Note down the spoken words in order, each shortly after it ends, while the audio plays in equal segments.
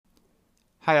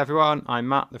Hi everyone, I'm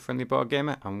Matt, the Friendly Board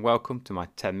Gamer, and welcome to my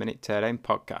 10-minute Teardown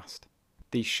podcast.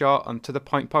 The short and to the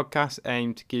point podcast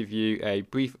aim to give you a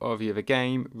brief overview of a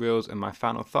game, rules, and my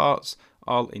final thoughts,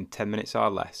 all in 10 minutes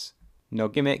or less. No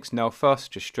gimmicks, no fuss,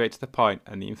 just straight to the point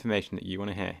and the information that you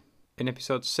want to hear. In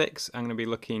episode 6, I'm going to be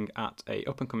looking at a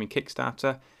up-and-coming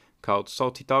Kickstarter called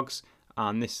Salty Dogs,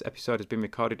 and this episode has been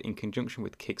recorded in conjunction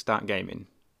with Kickstart Gaming.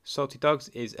 Salty Dogs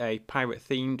is a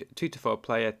pirate-themed 2-4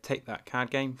 player take-that card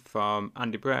game from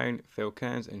Andy Brown, Phil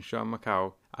Kearns and Sean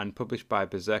McCall, and published by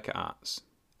Berserker Arts.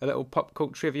 A little pop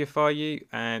cult trivia for you,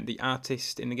 the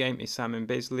artist in the game is Simon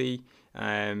Bisley,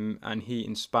 and he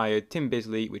inspired Tim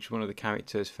Bisley, which is one of the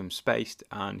characters from Spaced,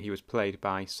 and he was played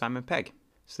by Simon Pegg.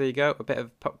 So there you go, a bit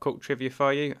of pop cult trivia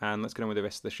for you, and let's get on with the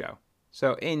rest of the show.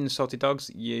 So in Salty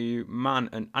Dogs, you man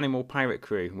an animal pirate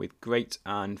crew with great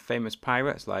and famous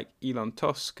pirates like Elon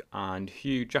Tusk and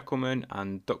Hugh Jackman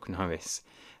and Duck Norris.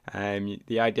 The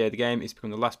idea of the game is to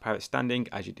become the last pirate standing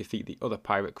as you defeat the other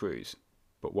pirate crews.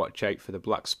 But watch out for the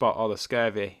black spot or the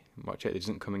scurvy. Watch out that it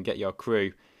doesn't come and get your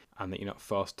crew, and that you're not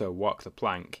forced to walk the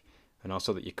plank, and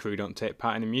also that your crew don't take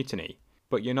part in a mutiny.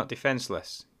 But you're not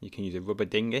defenceless. You can use a rubber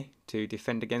dinghy to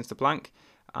defend against the plank,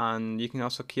 and you can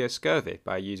also cure scurvy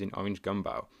by using orange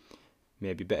gumbo.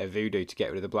 Maybe a bit of voodoo to get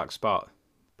rid of the black spot,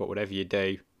 but whatever you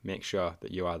do, make sure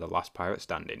that you are the last pirate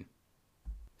standing.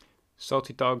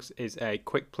 Salty Dogs is a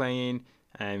quick playing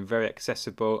and very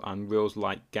accessible and rules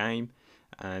light game.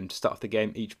 To start off the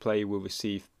game, each player will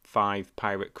receive 5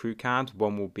 pirate crew cards.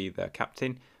 One will be their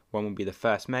captain, one will be the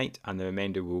first mate, and the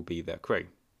remainder will be their crew.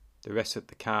 The rest of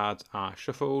the cards are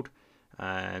shuffled,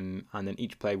 and then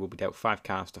each player will be dealt 5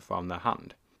 cards to form their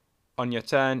hand. On your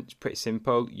turn, it's pretty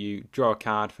simple. You draw a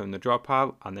card from the draw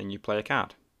pile and then you play a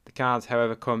card. The cards,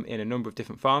 however, come in a number of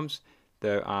different forms.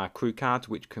 There are crew cards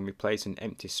which can replace an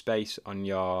empty space on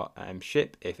your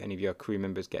ship if any of your crew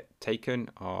members get taken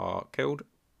or killed.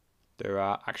 There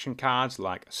are action cards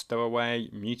like Stowaway,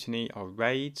 Mutiny or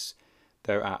Raids.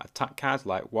 There are attack cards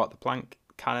like Walk the Plank,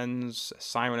 Cannons, a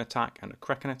Siren Attack and a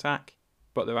Kraken Attack.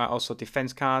 But there are also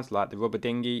defense cards like the Rubber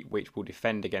Dinghy, which will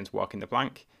defend against walking the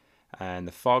plank, and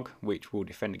the Fog, which will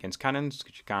defend against cannons,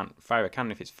 because you can't fire a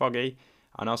cannon if it's foggy,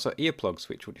 and also Earplugs,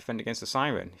 which will defend against the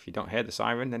siren. If you don't hear the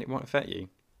siren, then it won't affect you.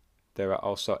 There are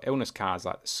also illness cards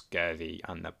like the Scurvy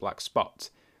and the Black Spot,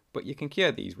 but you can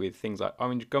cure these with things like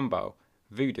Orange Gumbo,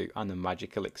 Voodoo and the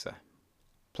Magic Elixir.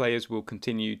 Players will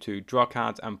continue to draw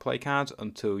cards and play cards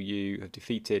until you have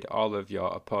defeated all of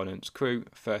your opponent's crew,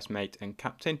 first mate and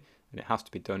captain, and it has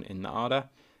to be done in that order.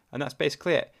 And that's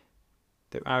basically it.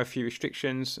 There are a few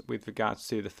restrictions with regards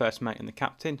to the first mate and the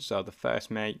captain. So the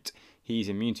first mate, he's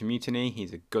immune to mutiny,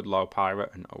 he's a good loyal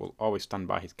pirate and will always stand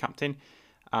by his captain.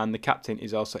 And the captain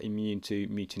is also immune to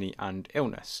mutiny and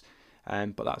illness.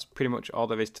 But that's pretty much all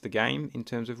there is to the game in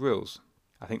terms of rules.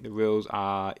 I think the rules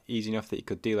are easy enough that you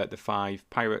could deal out the 5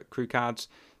 pirate crew cards,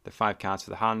 the 5 cards for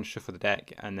the hand, shuffle the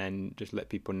deck, and then just let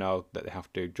people know that they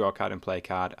have to draw a card and play a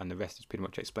card, and the rest is pretty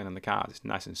much explained on the card. It's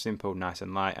nice and simple, nice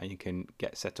and light, and you can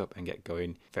get set up and get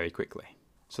going very quickly.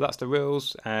 So that's the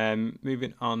rules.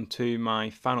 Moving on to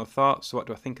my final thoughts. So what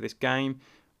do I think of this game?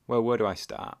 Well, where do I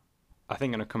start? I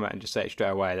think I'm going to come out and just say it straight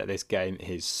away that this game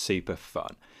is super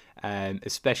fun.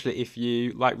 Especially if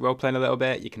you like role-playing a little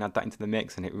bit, you can add that into the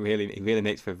mix, and it really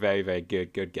makes for a very, very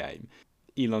good game.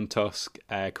 Elon Tusk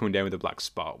coming down with a black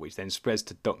spot, which then spreads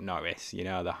to Duck Norris. You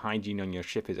know, the hygiene on your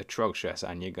ship is atrocious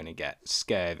and you're going to get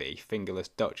scurvy. Fingerless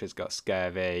Dutch has got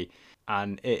scurvy,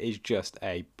 and it is just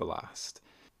a blast.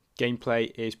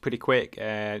 Gameplay is pretty quick,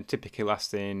 typically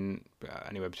lasting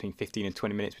anywhere between 15 and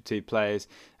 20 minutes with 2 players,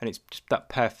 and it's just that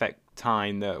perfect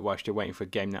time that whilst you're waiting for a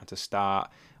game now to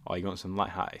start, or you want some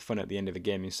light-hearted fun at the end of a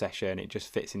gaming session, it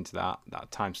just fits into that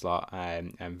time slot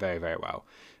and very, very well.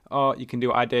 Or you can do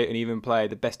what I do and even play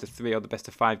the best of 3 or the best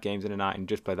of 5 games in a night and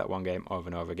just play that one game over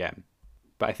and over again.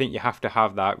 But I think you have to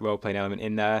have that role-playing element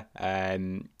in there,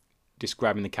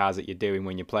 describing the cards that you're doing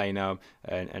when you're playing them,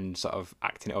 and sort of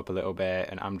acting it up a little bit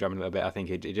and am-jamming a little bit. I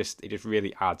think it just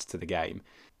really adds to the game.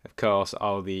 Of course,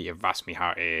 all the "Avast me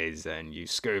heart is" and "you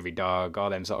scurvy dog," all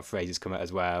them sort of phrases come out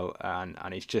as well, and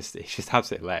it's just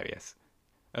absolutely hilarious.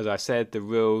 As I said, the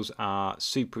rules are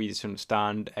super easy to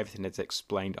understand. Everything is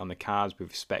explained on the cards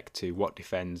with respect to what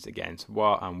defends against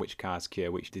what and which cards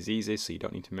cure which diseases, so you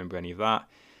don't need to remember any of that.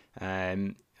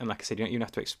 And like I said, you don't even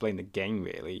have to explain the game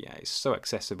really. It's so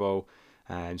accessible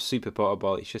and super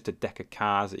portable. It's just a deck of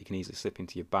cards that you can easily slip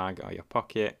into your bag or your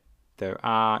pocket. There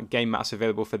are game mats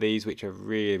available for these, which are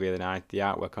really nice. The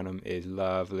artwork on them is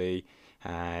lovely.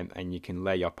 And you can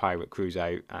lay your pirate crews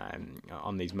out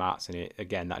on these mats, and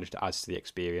that just adds to the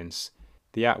experience.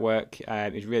 The artwork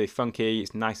is really funky,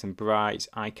 it's nice and bright, it's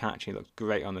eye-catching, it looks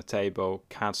great on the table.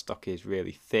 Cardstock is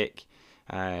really thick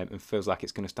and feels like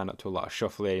it's going to stand up to a lot of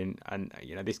shuffling, and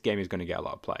this game is going to get a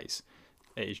lot of plays.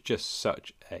 It is just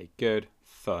such a good,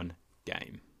 fun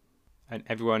game. And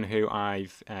everyone who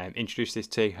I've introduced this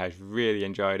to has really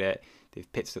enjoyed it.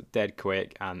 They've picked it up dead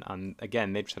quick, and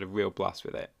again, they've just had a real blast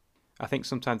with it. I think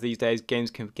sometimes these days games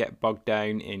can get bogged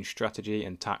down in strategy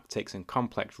and tactics and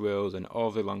complex rules and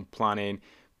overly long planning,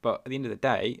 but at the end of the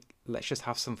day, let's just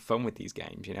have some fun with these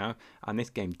games, and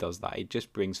this game does that. It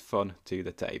just brings fun to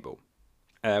the table.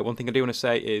 One thing I do want to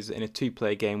say is in a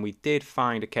two-player game, we did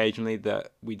find occasionally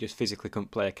that we just physically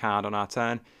couldn't play a card on our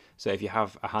turn. So if you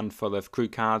have a handful of crew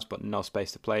cards but no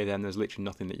space to play, then there's literally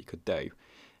nothing that you could do.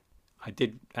 I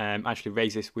did actually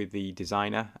raise this with the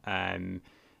designer, and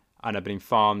I've been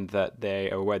informed that they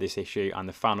are aware of this issue, and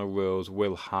the final rules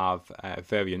will have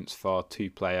variants for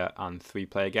 2-player and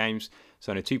 3-player games.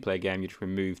 So in a 2-player game, you just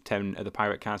remove 10 of the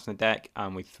pirate cards from the deck,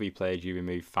 and with 3 players, you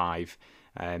remove 5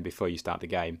 before you start the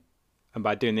game. And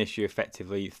by doing this, you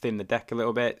effectively thin the deck a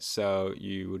little bit, so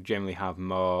you will generally have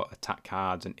more attack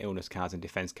cards and illness cards and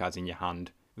defense cards in your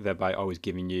hand, thereby always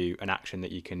giving you an action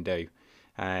that you can do.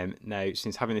 Now,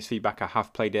 since having this feedback, I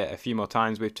have played it a few more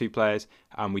times with 2 players,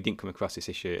 and we didn't come across this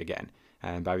issue again.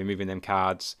 By removing them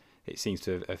cards, it seems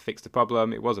to have fixed the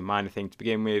problem. It was a minor thing to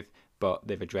begin with, but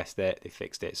they've addressed it, they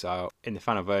fixed it. So in the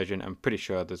final version, I'm pretty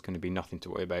sure there's going to be nothing to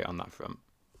worry about on that front.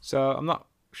 So I'm not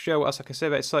sure what else I can say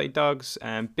about Salty Dogs.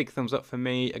 Big thumbs up for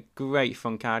me. A great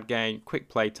fun card game, quick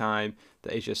play time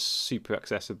that is just super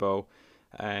accessible.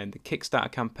 The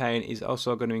Kickstarter campaign is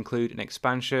also going to include an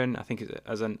expansion, I think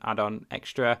as an add-on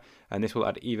extra, and this will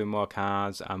add even more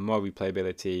cards and more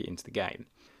replayability into the game.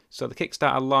 So the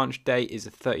Kickstarter launch date is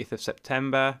the 30th of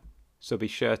September, so be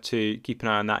sure to keep an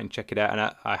eye on that and check it out, and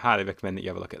I highly recommend that you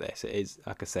have a look at this. It is,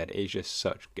 like I said, it is just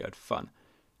such good fun.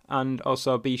 And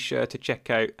also be sure to check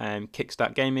out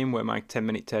Kickstart Gaming, where my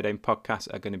 10-minute teardown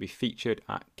podcasts are going to be featured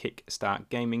at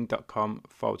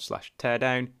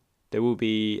kickstartgaming.com/teardown. There will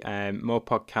be more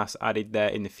podcasts added there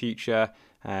in the future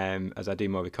as I do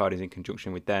more recordings in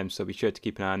conjunction with them, so be sure to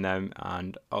keep an eye on them.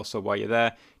 And also while you're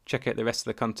there, check out the rest of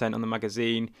the content on the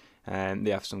magazine.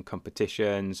 They have some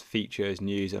competitions, features,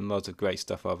 news, and loads of great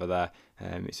stuff over there.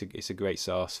 It's a great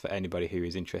source for anybody who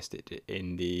is interested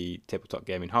in the tabletop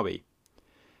gaming hobby.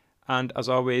 And as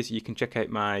always, you can check out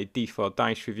my D4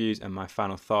 dice reviews and my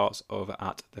final thoughts over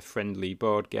at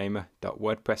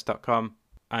thefriendlyboardgamer.wordpress.com.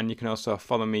 And you can also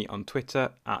follow me on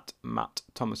Twitter at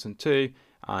MattThomason2.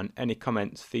 And any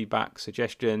comments, feedback,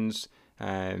 suggestions,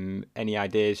 any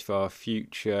ideas for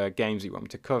future games that you want me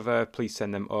to cover, please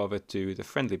send them over to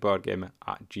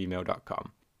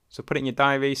thefriendlyboardgamer@gmail.com. So put it in your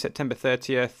diary, September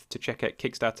 30th, to check out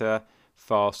Kickstarter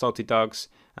for Salty Dogs.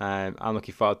 I'm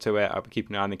looking forward to it. I'll be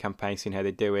keeping an eye on the campaign, seeing how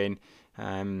they're doing.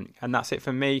 And that's it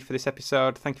from me for this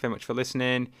episode. Thank you very much for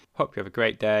listening. Hope you have a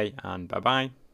great day, and bye-bye.